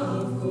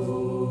of gold.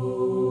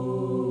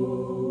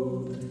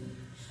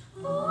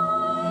 I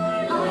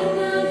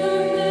never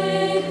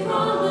made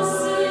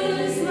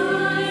promises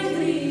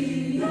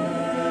lightly,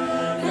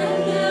 and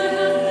there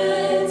have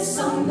been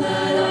some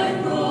that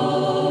I've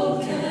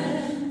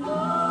broken. But I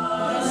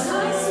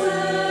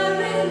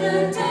swear in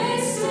the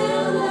days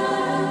still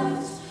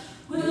left,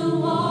 we'll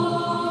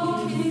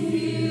walk in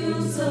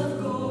fields of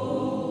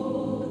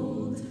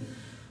gold.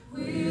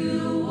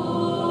 We'll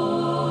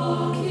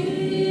walk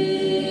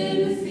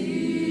in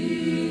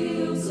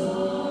fields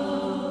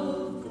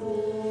of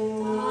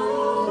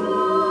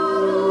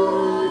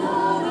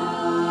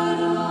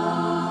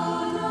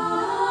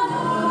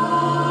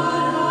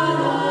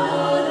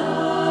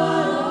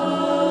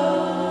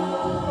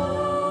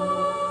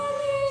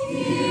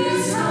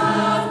Years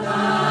have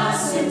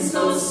passed since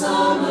those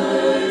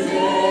summer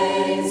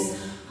days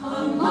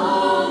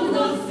among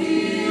the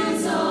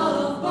fields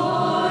of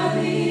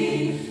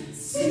barley.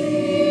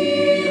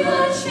 See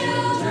the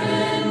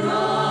children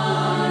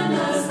run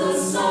as the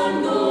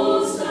sun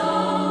goes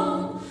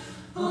down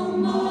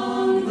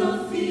among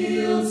the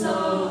fields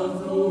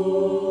of gold.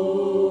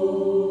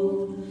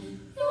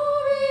 You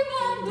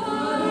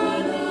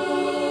remember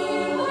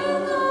me when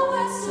the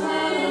west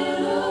wind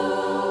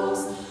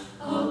blows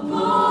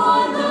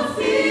upon the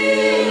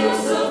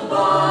fields of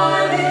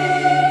barley.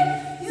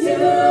 You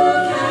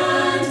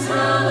can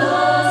tell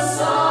the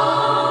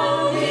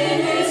sun in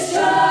his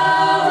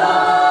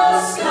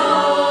jealous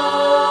sky.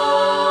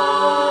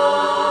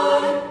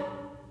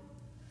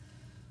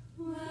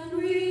 When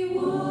we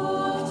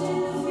walked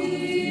in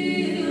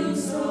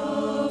fields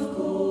of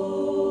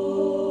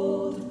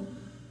gold,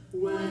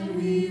 when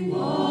we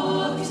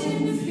walked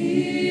in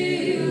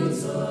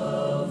fields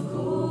of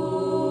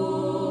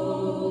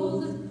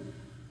gold,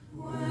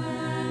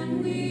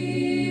 when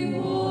we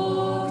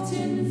walked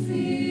in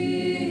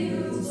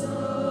fields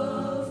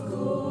of gold.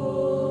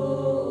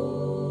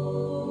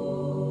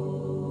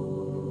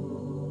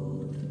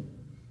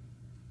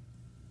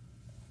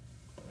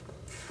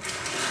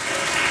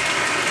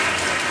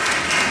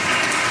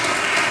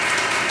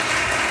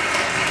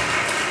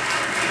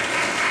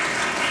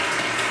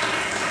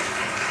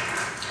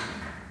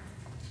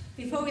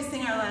 Before we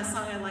sing our last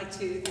song, I'd like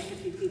to thank a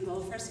few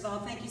people. First of all,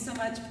 thank you so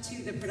much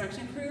to the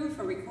production crew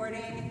for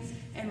recording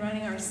and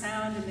running our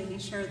sound and making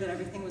sure that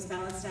everything was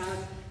balanced out.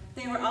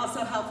 They were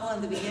also helpful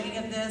in the beginning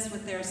of this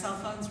with their cell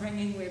phones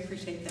ringing. We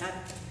appreciate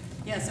that.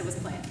 Yes, it was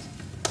planned.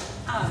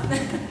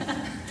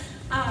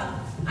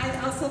 I'd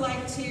also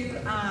like to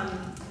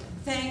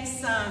thank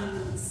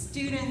some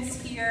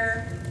students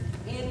here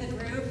in the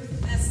group.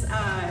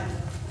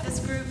 This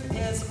group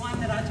is one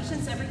that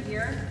auditions every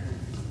year.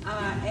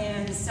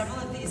 And several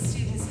of these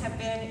students have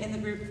been in the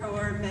group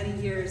for many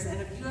years, and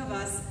a few of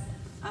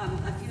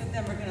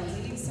them are going to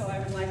leave, so I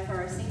would like for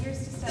our seniors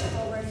to step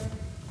forward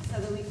so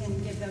that we can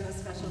give them a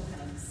special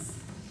thanks.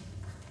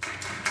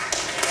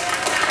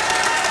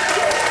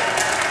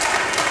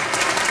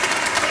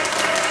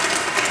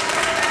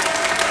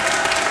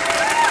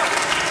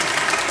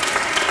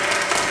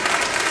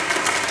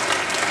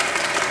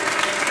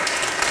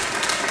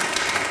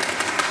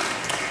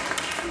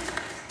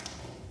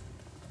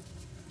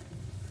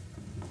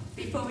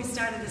 Before we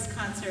started this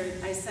concert,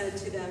 I said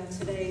to them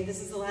today,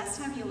 this is the last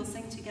time you will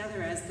sing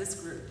together as this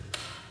group.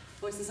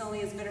 Voices Only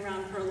has been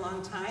around for a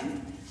long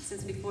time,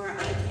 since before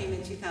I came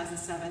in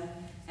 2007.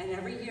 And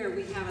every year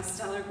we have a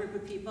stellar group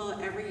of people.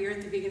 Every year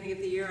at the beginning of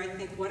the year, I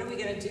think, what are we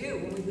going to do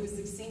when we lose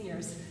these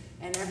seniors?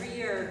 And every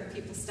year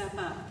people step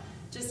up.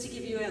 Just to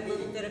give you a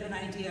little bit of an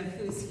idea of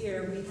who's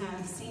here, we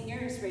have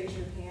seniors, raise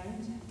your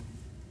hand,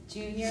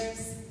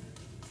 juniors,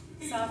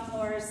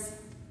 sophomores,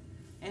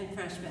 and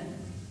freshmen.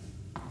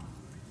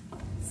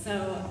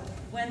 So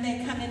when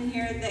they come in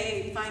here,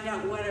 they find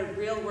out what a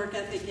real work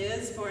ethic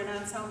is for an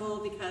ensemble,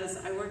 because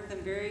I work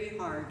them very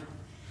hard.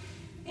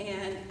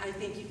 And I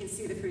think you can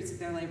see the fruits of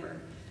their labor.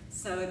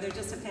 So they're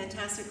just a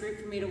fantastic group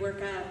for me to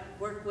work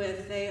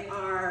with. They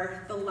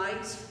are the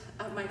light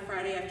of my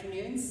Friday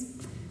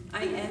afternoons.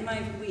 I end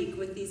my week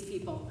with these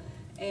people.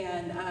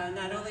 And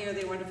not only are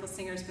they wonderful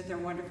singers, but they're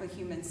wonderful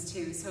humans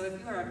too. So if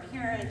you are a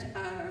parent,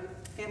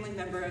 family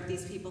member of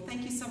these people,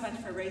 thank you so much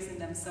for raising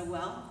them so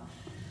well.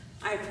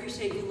 I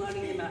appreciate you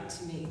loaning them out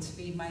to me to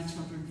be my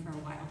children for a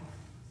while.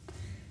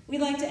 We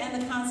like to end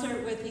the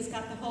concert with "He's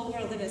Got the Whole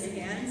World in His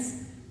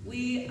Hands."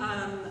 We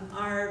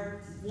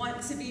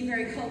want to be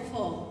very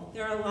hopeful.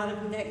 There's a lot of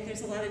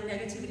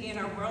negativity in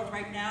our world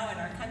right now, in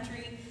our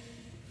country,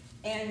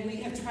 and we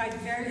have tried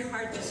very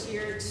hard this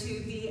year to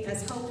be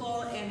as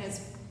hopeful and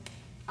as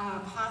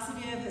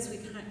positive as we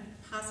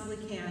possibly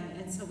can.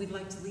 And so we'd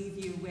like to leave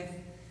you with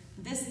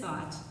this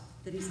thought,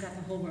 that He's got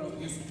the whole world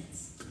in His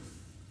hands.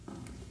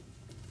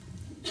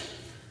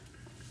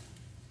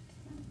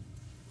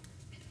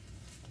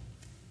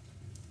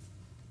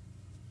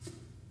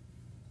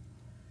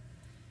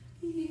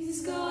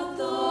 He's got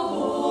the